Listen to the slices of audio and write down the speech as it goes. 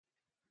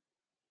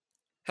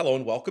Hello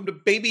and welcome to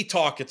Baby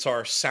Talk. It's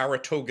our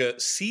Saratoga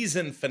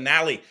season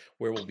finale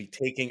where we'll be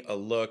taking a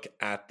look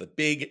at the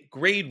big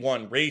Grade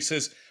 1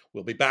 races.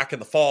 We'll be back in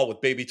the fall with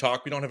Baby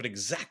Talk. We don't have an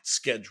exact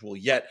schedule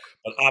yet,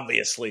 but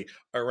obviously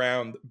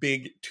around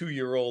big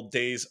 2-year-old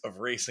days of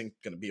racing,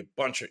 going to be a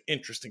bunch of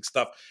interesting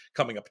stuff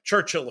coming up at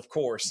Churchill, of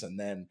course, and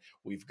then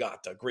we've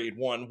got a Grade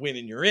 1 win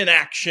and you're in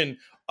action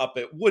up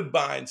at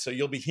Woodbine, so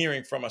you'll be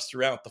hearing from us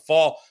throughout the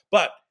fall,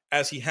 but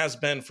as he has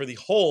been for the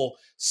whole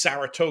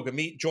Saratoga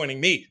meet.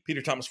 Joining me,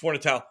 Peter Thomas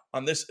Fornital,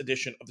 on this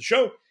edition of the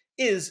show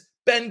is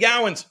Ben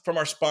Gowans from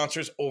our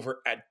sponsors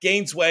over at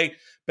Gainesway.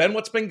 Ben,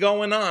 what's been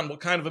going on?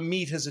 What kind of a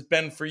meet has it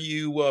been for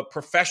you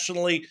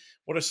professionally?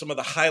 What are some of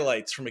the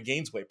highlights from a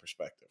Gainesway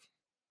perspective?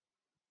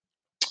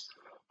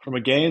 From a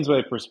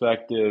Gainesway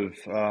perspective,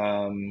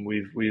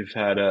 we've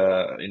had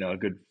a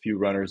good few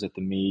runners at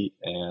the meet,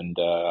 and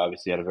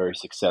obviously had a very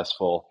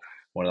successful.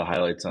 One of the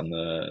highlights on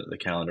the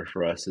calendar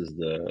for us is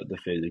the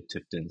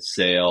Fasig-Tifton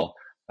sale.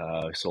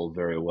 Sold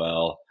very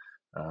well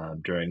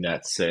during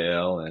that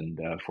sale, and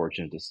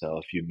fortunate to sell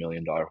a few $1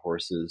 million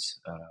horses.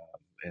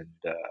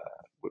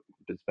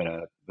 It's been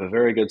a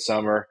very good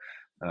summer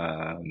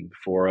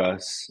for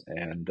us,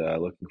 and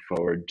looking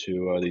forward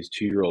to these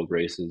 2-year-old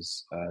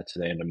races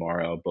today and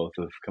tomorrow. Both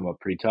have come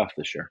up pretty tough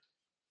this year.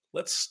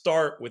 Let's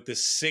start with the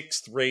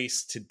 6th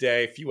race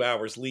today. A few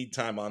hours lead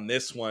time on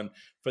this one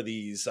for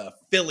these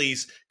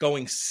fillies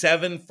going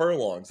 7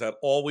 furlongs. That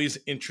always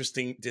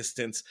interesting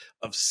distance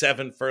of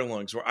 7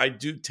 furlongs, where I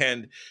do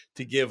tend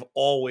to give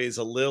always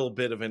a little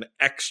bit of an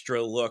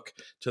extra look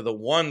to the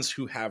ones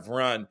who have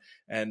run.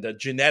 And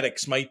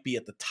genetics might be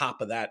at the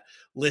top of that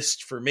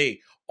list for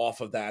me. Off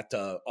of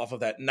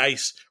that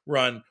nice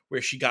run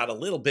where she got a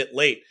little bit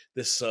late,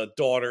 this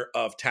daughter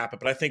of Tapit.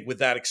 But I think with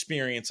that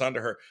experience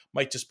under her,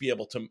 might just be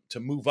able to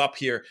move up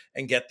here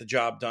and get the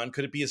job done.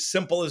 Could it be as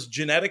simple as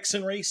genetics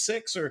in race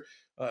 6? Or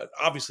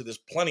obviously there's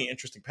plenty of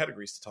interesting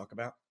pedigrees to talk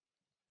about.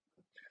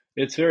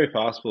 It's very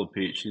possible,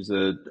 Pete. She's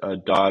a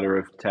daughter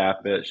of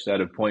Tapit. She's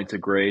out of Points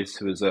of Grace,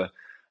 who was a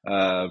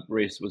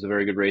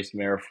very good race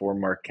mare for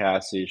Mark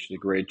Casse. She's a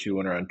Grade 2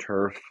 winner on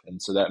turf,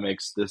 and so that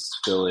makes this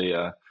filly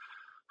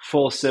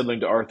full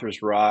sibling to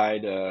Arthur's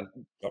Ride, a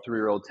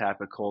 3-year-old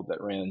Tapit colt that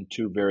ran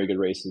 2 very good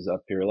races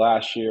up here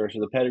last year. So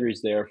the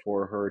pedigree's there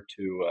for her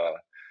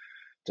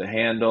to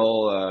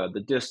handle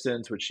the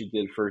distance, which she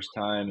did first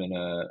time in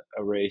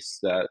a race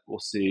that we'll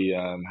see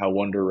how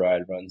Wonder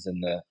Ride runs in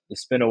the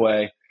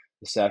spinaway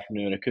this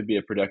afternoon. It could be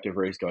a productive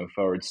race going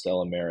forward.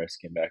 Stella Maris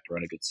came back to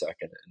run a good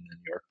second in the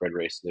New York bred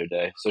race the other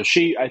day. So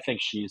I think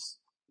she's,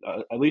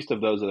 at least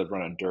of those that have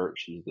run on dirt,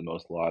 she's the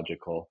most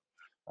logical.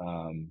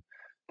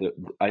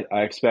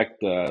 I expect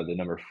the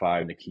number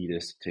 5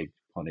 Nikitas to take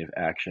plenty of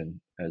action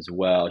as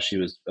well. She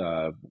was,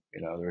 there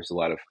was a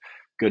lot of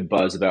good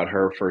buzz about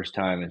her first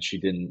time, and she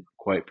didn't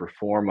quite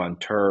perform on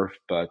turf,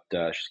 but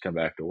she's come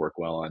back to work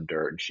well on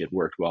dirt, and she had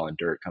worked well on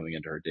dirt coming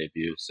into her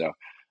debut. So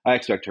I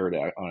expect her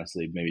to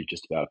honestly maybe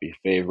just about be a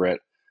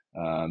favorite.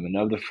 And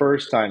of the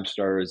first-time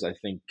starters, I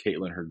think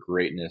Caitlin Her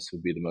Greatness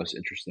would be the most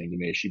interesting to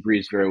me. She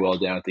breezed very well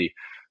down at the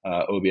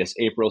OBS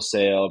April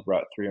sale,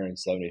 brought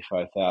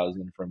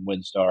 $375,000 from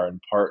Windstar and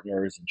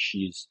Partners, and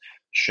she's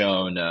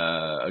shown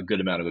a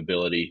good amount of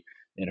ability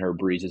in her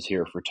breezes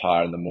here for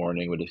Todd in the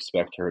morning. Would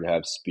expect her to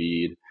have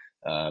speed,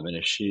 and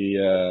if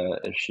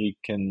she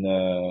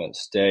can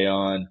stay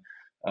on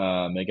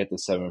and get the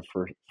 7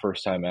 for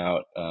first time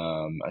out,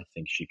 I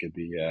think she could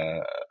be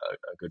a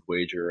good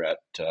wager at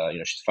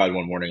she's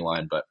 5-1 morning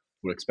line, but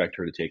would expect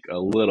her to take a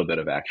little bit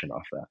of action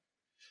off that.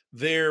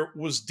 There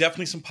was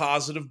definitely some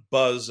positive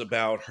buzz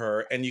about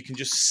her, and you can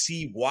just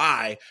see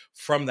why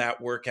from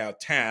that workout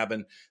tab.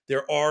 And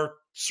there are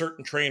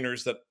certain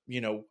trainers that,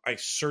 I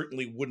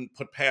certainly wouldn't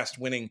put past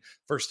winning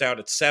first out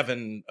at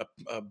 7,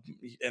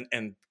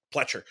 and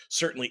Pletcher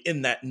certainly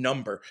in that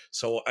number.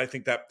 So I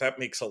think that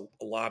makes a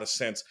lot of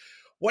sense.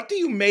 What do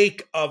you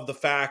make of the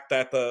fact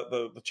that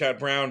the Chad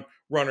Brown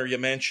runner you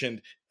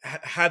mentioned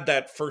had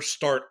that first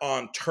start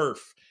on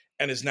turf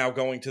and is now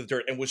going to the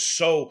dirt and was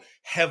so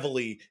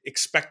heavily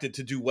expected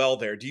to do well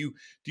there? Do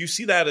you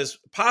see that as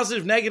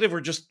positive, negative, or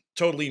just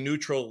totally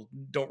neutral?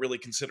 Don't really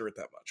consider it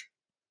that much.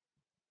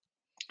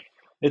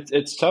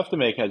 It's tough to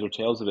make heads or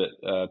tails of it,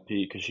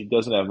 Pete, because she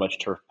doesn't have much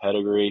turf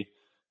pedigree.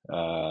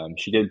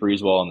 She did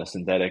breeze well in the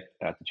synthetic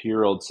at the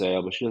 2-year-old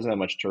sale, but she doesn't have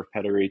much turf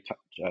pedigree.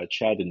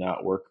 Chad did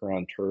not work her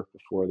on turf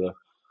before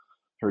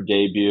her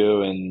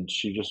debut, and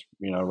she just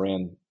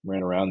ran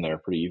around there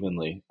pretty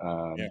evenly.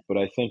 Yeah. But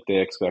I think they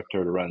expect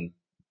her to run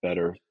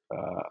better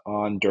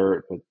on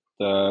dirt. But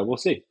we'll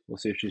see. We'll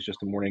see if she's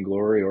just a morning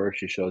glory or if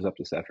she shows up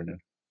this afternoon.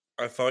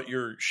 I thought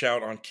your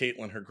shout on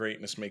Caitlin Her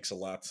Greatness makes a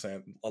lot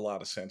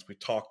of sense. We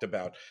talked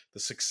about the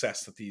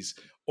success that these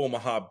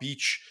Omaha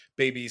Beach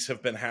babies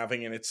have been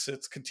having, and it's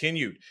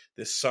continued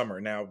this summer.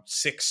 Now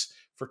 6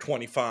 for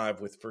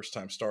 25 with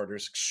first-time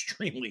starters.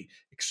 Extremely,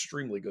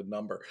 extremely good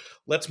number.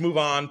 Let's move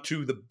on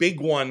to the big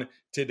one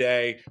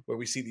today, where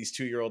we see these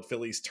 2-year-old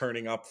fillies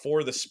turning up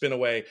for the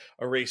Spinaway,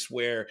 a race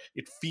where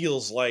it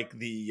feels like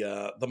the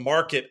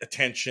market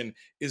attention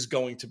is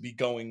going to be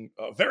going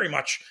very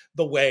much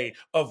the way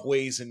of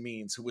Ways and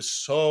Means, who was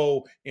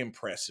so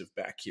impressive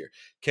back here.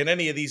 Can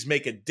any of these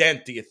make a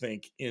dent, do you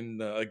think, in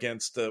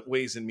against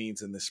Ways and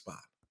Means in this spot?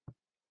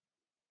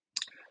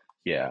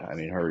 Yeah, I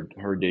mean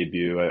her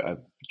debut.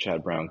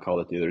 Chad Brown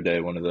called it the other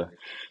day one of the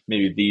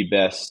maybe the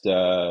best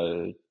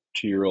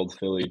 2-year-old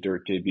filly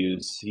dirt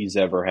debuts he's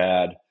ever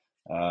had.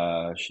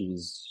 She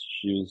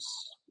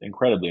was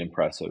incredibly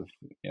impressive.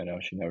 You know,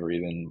 she never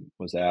even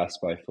was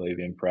asked by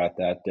Flavian Pratt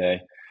that day.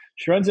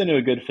 She runs into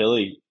a good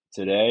filly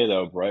today,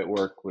 though. Bright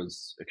Work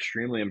was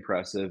extremely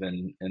impressive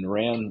and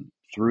ran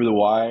through the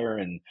wire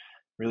and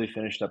really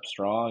finished up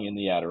strong in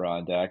the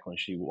Adirondack when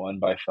she won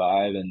by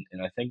 5 and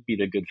I think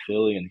beat a good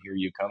filly and Here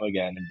You Come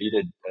Again and beat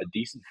a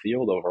decent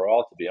field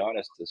overall, to be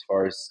honest, as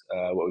far as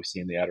what we've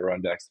seen in the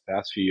Adirondacks the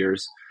past few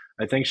years.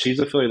 I think she's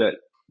a filly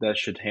that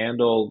should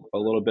handle a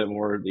little bit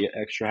more the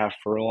extra half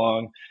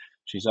furlong.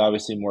 She's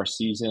obviously more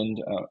seasoned.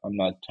 I'm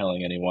not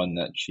telling anyone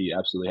that she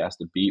absolutely has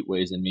to beat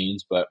Ways and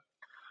Means, but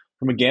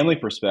from a gambling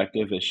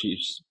perspective, if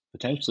she's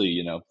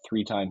potentially,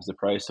 3 times the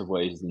price of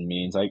Ways and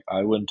Means,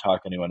 I wouldn't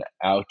talk anyone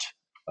out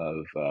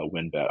of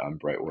win bet on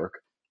Bright Work.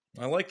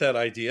 I like that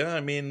idea.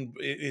 I mean,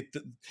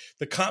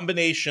 the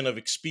combination of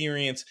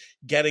experience,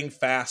 getting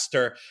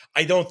faster.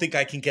 I don't think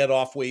I can get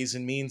off Ways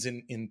and Means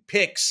in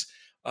picks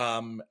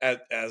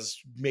as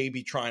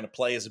maybe trying to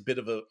play as a bit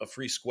of a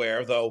free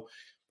square, though.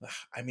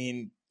 I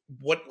mean,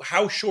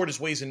 how short is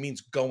Ways and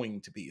Means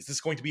going to be? Is this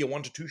going to be a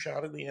 1-2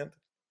 shot in the end?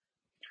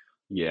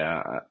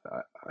 Yeah,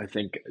 I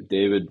think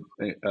David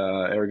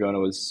Aragona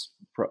was,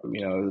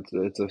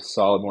 it's a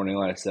solid morning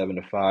line of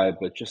 7-5,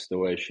 but just the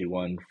way she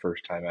won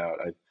first time out,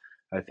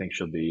 I think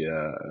she'll be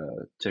a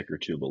tick or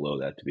two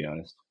below that, to be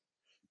honest.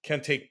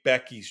 Can take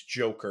Becky's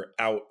Joker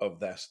out of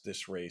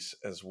this race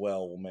as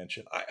well. We'll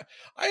mention.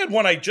 I had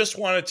one I just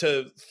wanted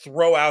to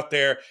throw out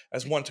there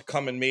as one to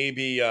come and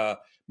maybe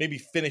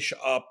finish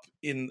up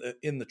in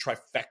the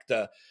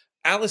trifecta.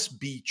 Alice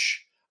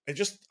Beach.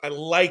 I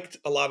liked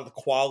a lot of the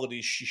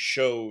qualities she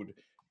showed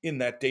in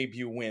that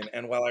debut win.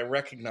 And while I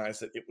recognize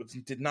that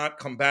did not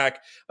come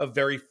back a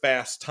very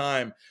fast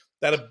time,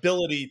 that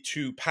ability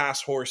to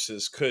pass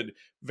horses could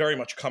very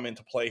much come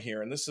into play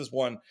here. And this is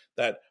one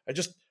that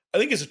I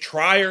think is a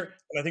trier,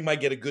 and I think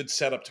might get a good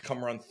setup to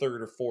come run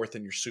 3rd or 4th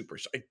in your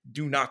supers. I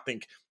do not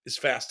think is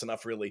fast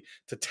enough really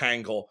to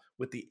tangle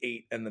with the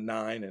 8 and the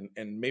 9,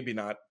 and maybe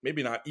not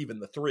even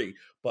the 3.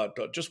 But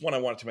just one I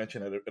wanted to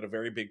mention at a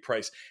very big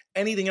price.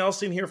 Anything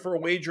else in here for a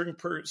wagering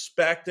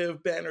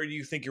perspective, Ben, or do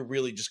you think you're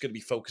really just going to be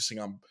focusing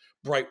on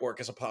Bright Work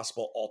as a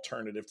possible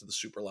alternative to the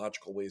super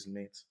logical Ways and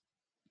Means?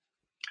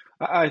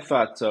 I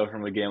thought so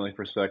from a gambling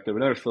perspective.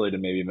 Another filly to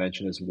maybe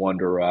mention is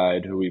Wonder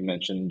Ride, who we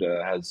mentioned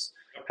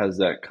has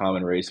that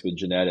common race with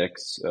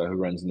Genetics, who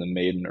runs in the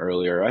maiden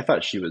earlier. I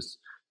thought she was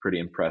pretty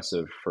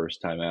impressive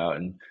first time out,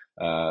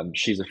 and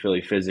she's a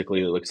filly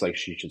physically that looks like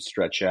she should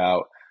stretch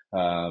out.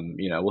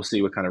 We'll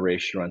see what kind of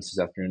race she runs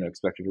this afternoon. I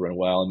expect her to run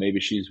well, and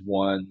maybe she's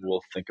one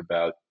we'll think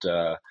about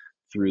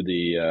through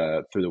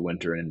the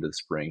winter and into the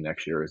spring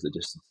next year as the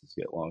distances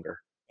get longer.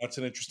 That's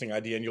an interesting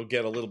idea, and you'll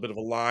get a little bit of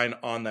a line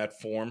on that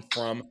form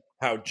from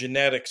how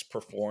Genetics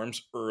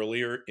performs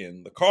earlier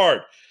in the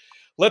card.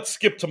 Let's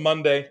skip to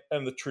Monday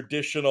and the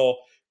traditional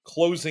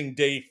closing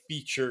day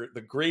feature,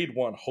 the Grade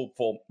 1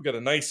 hopeful. We've got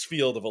a nice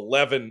field of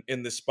 11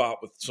 in this spot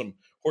with some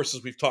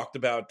horses we've talked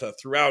about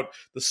throughout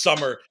the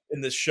summer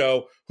in this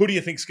show. Who do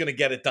you think is going to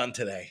get it done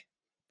today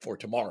for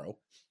tomorrow?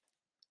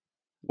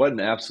 What an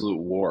absolute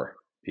war,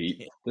 Pete.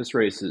 Yeah. This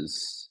race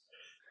is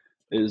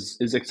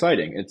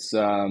exciting.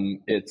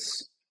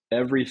 It's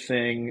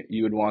everything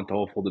you would want the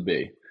hopeful to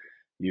be.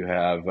 You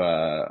have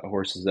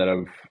horses that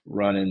have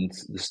run in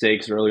the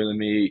stakes earlier than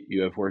me.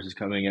 You have horses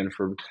coming in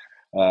for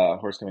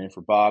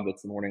Bob.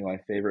 That's the morning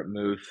line favorite,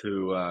 Muth,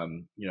 who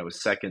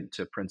was second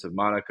to Prince of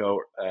Monaco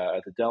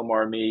at the Del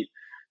Mar meet.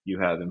 You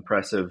have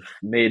impressive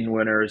maiden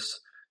winners.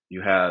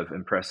 You have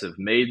impressive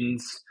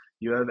maidens.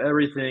 You have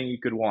everything you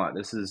could want.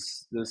 This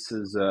is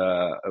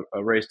a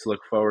race to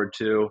look forward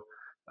to.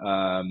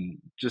 One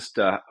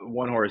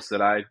horse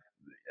that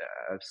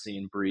I've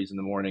seen breeze in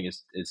the morning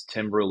is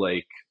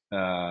Timberlake.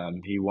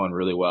 He won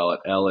really well at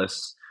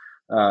Ellis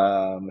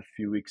a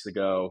few weeks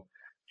ago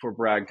for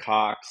Brad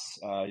Cox.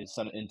 His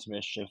son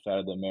Intimischief out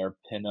of the mare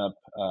Pinup,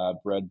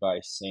 bred by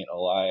St.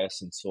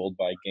 Elias and sold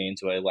by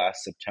Gainesway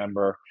last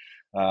September.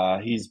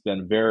 He's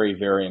been very,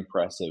 very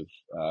impressive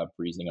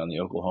breezing on the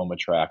Oklahoma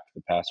track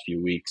the past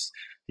few weeks.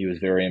 He was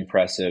very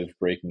impressive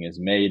breaking his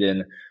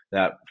maiden.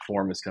 That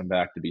form has come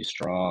back to be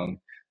strong.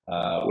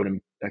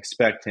 Would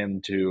expect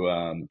him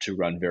to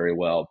run very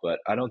well, but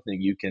I don't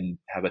think you can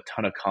have a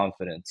ton of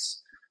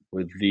confidence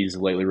with these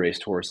lately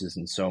raced horses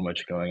and so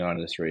much going on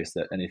in this race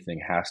that anything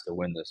has to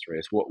win this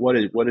race. What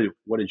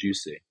did you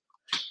see?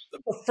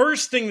 The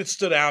first thing that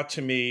stood out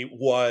to me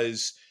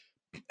was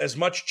as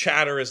much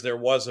chatter as there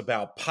was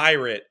about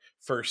Pirate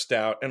first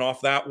out, and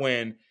off that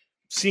win,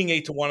 seeing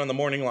 8-1 on the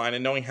morning line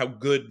and knowing how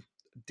good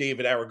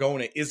David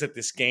Aragona is at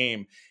this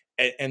game,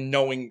 and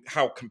knowing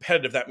how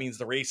competitive that means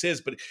the race is,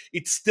 but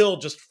it still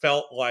just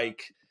felt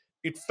like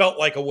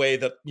a way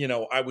that,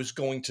 I was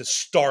going to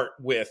start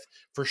with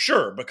for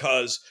sure,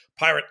 because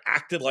Pirate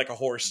acted like a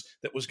horse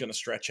that was going to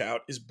stretch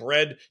out, is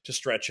bred to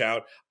stretch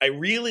out. I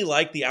really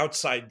like the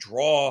outside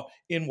draw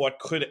in what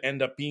could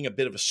end up being a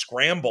bit of a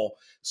scramble.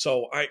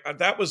 So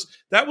that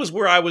was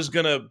where I was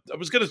gonna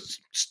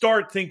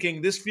start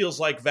thinking this feels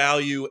like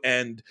value,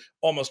 and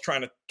almost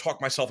trying to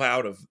talk myself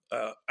out of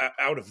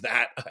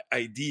that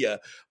idea.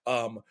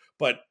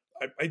 But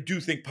I do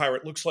think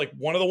Pirate looks like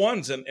one of the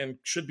ones, and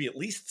should be at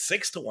least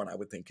 6-1, I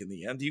would think, in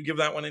the end. Do you give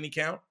that one any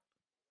count?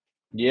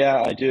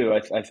 Yeah, I do.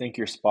 I think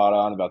you're spot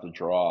on about the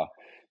draw.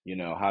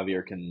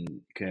 Javier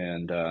can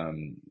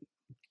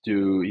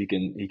do he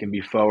can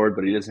be forward,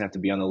 but he doesn't have to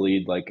be on the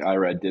lead like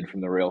Irad did from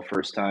the rail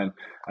first time.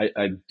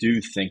 I do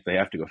think they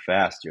have to go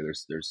fast here.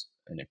 There's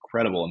an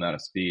incredible amount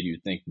of speed. You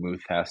think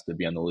Muth has to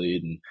be on the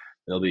lead, and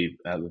they'll be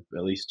at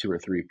least two or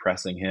three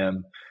pressing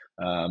him.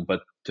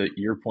 But to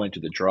your point, to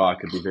the draw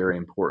could be very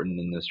important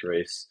in this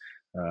race.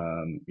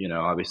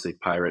 Obviously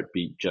Pirate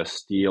beat Just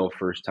Steel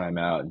first time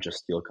out, and Just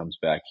Steel comes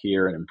back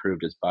here and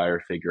improved his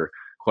buyer figure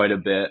quite a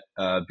bit,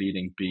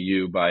 beating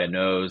BU by a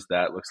nose.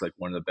 That looks like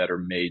one of the better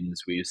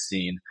maidens we've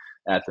seen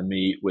at the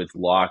meet, with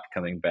Locke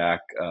coming back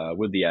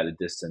with the added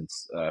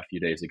distance a few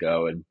days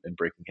ago, and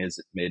breaking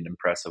his maiden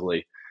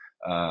impressively.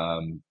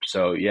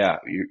 So yeah,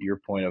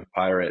 your point of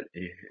Pirate,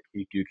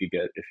 you could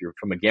get, if you're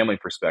from a gambling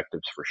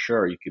perspective, for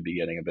sure, you could be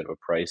getting a bit of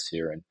a price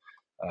here, and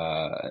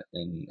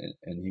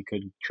he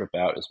could trip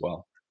out as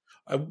well.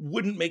 I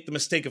wouldn't make the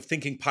mistake of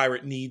thinking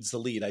Pirate needs the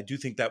lead. I do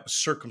think that was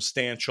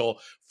circumstantial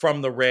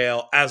from the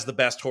rail as the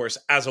best horse,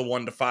 as a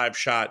 1-5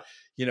 shot.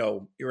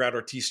 Irad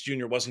Ortiz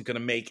Jr. wasn't going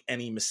to make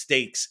any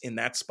mistakes in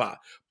that spot.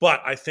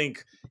 But I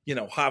think,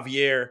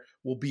 Javier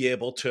will be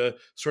able to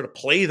sort of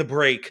play the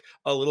break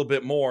a little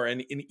bit more.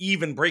 And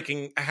even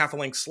breaking a half a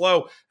length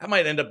slow, that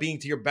might end up being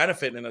to your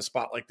benefit in a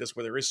spot like this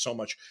where there is so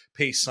much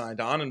pace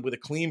signed on. And with a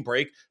clean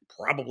break,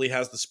 probably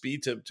has the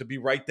speed to be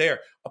right there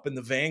up in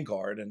the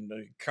vanguard. And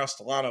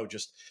Castellano,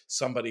 just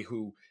somebody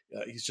who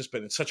he's just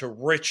been in such a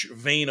rich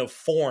vein of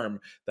form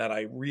that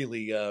I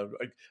really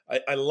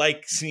I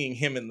like seeing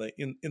him in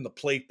the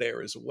plate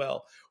there as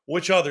well.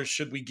 Which others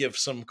should we give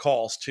some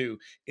calls to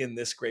in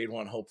this Grade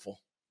 1 hopeful?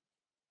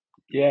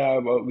 Yeah,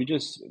 well, we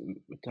just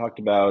talked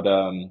about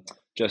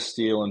Just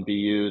Steel and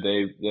BU.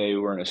 They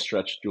were in a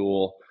stretch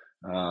duel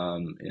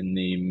in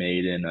the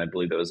maiden. I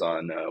believe it was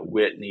on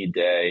Whitney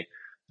Day,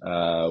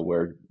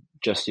 where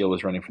Just Steel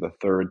was running for the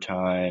third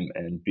time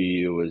and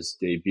BU was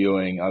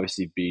debuting.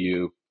 Obviously,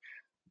 BU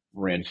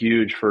ran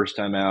huge first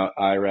time out.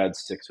 Irad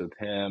sticks with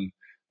him.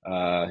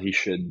 He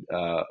should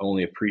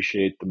only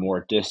appreciate the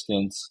more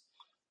distance.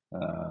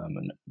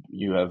 And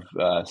you have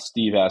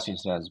Steve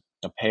Asmussen has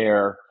a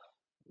pair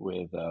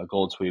with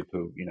Gold Sweep,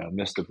 who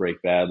missed the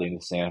break badly in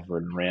the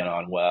Sanford and ran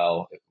on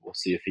well. We'll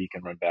see if he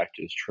can run back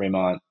to his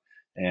Tremont.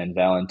 And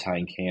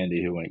Valentine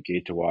Candy, who went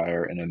gate to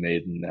wire in a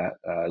maiden that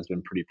has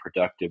been pretty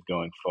productive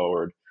going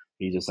forward.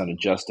 He's just on a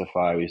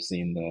Justify. We've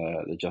seen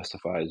the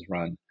Justifies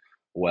run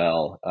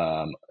well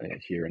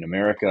here in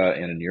America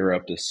and in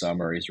Europe this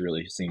summer. He's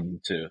really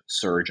seemed to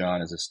surge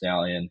on as a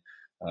stallion.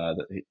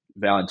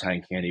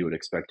 Valentine Candy would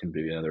expect him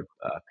to be another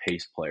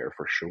pace player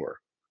for sure.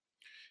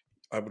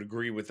 I would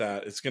agree with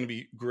that. It's going to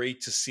be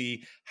great to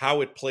see how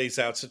it plays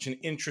out. Such an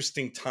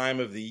interesting time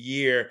of the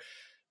year,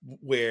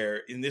 where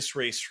in this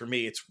race for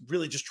me, it's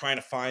really just trying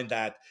to find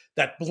that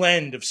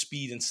blend of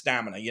speed and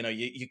stamina.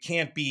 You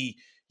can't be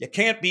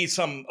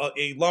some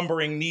a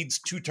lumbering needs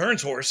 2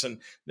 turns horse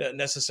and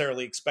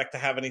necessarily expect to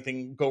have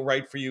anything go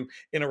right for you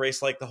in a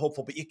race like the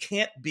Hopeful, but you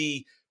can't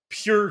be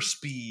pure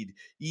speed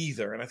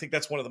either. And I think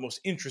that's one of the most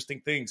interesting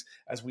things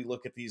as we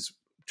look at these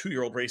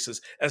 2-year-old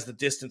races, as the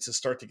distances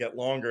start to get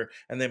longer,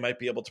 and they might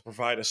be able to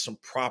provide us some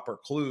proper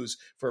clues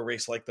for a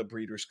race like the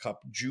Breeders'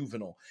 Cup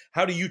Juvenile.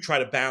 How do you try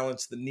to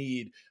balance the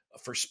need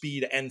for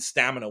speed and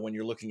stamina when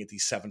you're looking at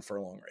these 7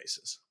 furlong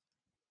races?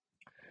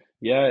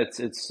 Yeah,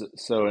 it's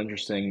so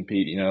interesting,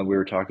 Pete. We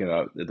were talking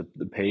about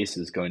the pace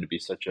is going to be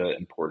such an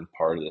important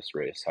part of this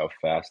race, how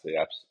fast they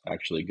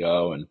actually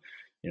go. And,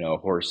 a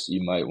horse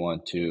you might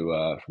want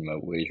to, from a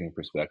wagering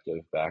perspective,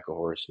 back a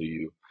horse who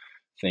you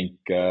think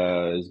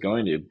is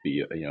going to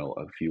be,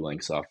 a few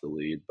lengths off the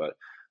lead,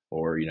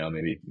 or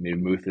maybe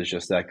Muth is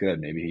just that good.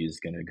 Maybe he's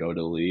going to go to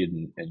the lead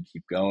and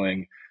keep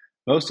going.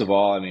 Most of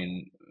all, I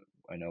mean,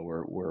 I know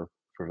we're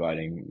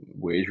providing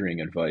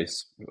wagering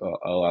advice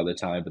a lot of the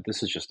time, but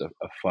this is just a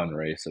fun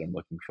race that I'm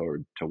looking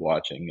forward to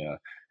watching.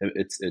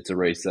 It's a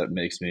race that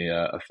makes me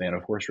a fan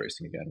of horse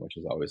racing again, which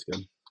is always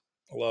good.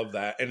 Love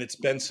that. And it's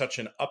been such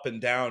an up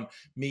and down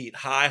meet,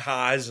 high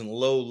highs and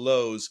low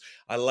lows.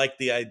 I like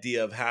the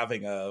idea of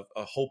having a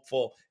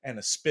hopeful and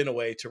a spin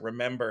away to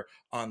remember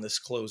on this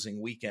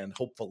closing weekend,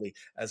 hopefully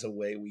as a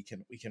way we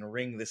can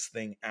wring this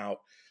thing out.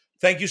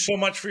 Thank you so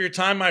much for your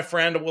time, my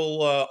friend. We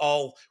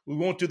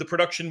won't do the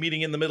production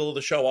meeting in the middle of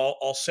the show.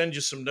 I'll send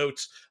you some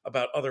notes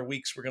about other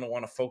weeks we're going to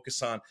want to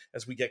focus on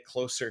as we get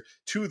closer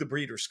to the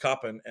Breeders'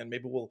 Cup, and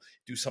maybe we'll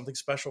do something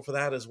special for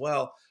that as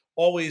well.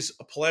 Always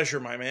a pleasure,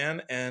 my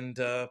man. And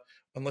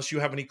unless you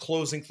have any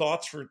closing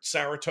thoughts for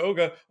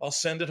Saratoga, I'll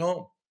send it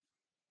home.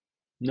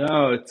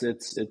 No,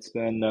 it's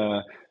been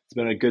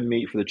a good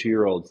meet for the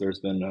 2-year-olds. There's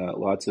been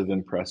lots of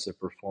impressive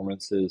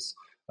performances,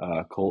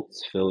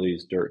 Colts,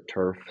 Phillies, dirt,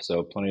 turf.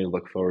 So plenty to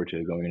look forward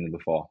to going into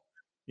the fall.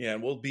 Yeah,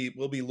 and we'll be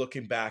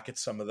looking back at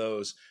some of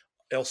those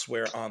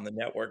elsewhere on the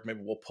network.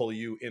 Maybe we'll pull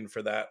you in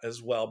for that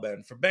as well,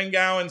 Ben. For Ben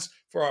Gowans,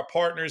 for our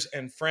partners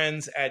and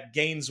friends at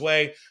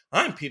Gainesway,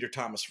 I'm Peter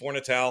Thomas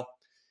Fornatale.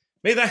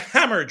 May the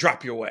hammer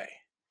drop your way.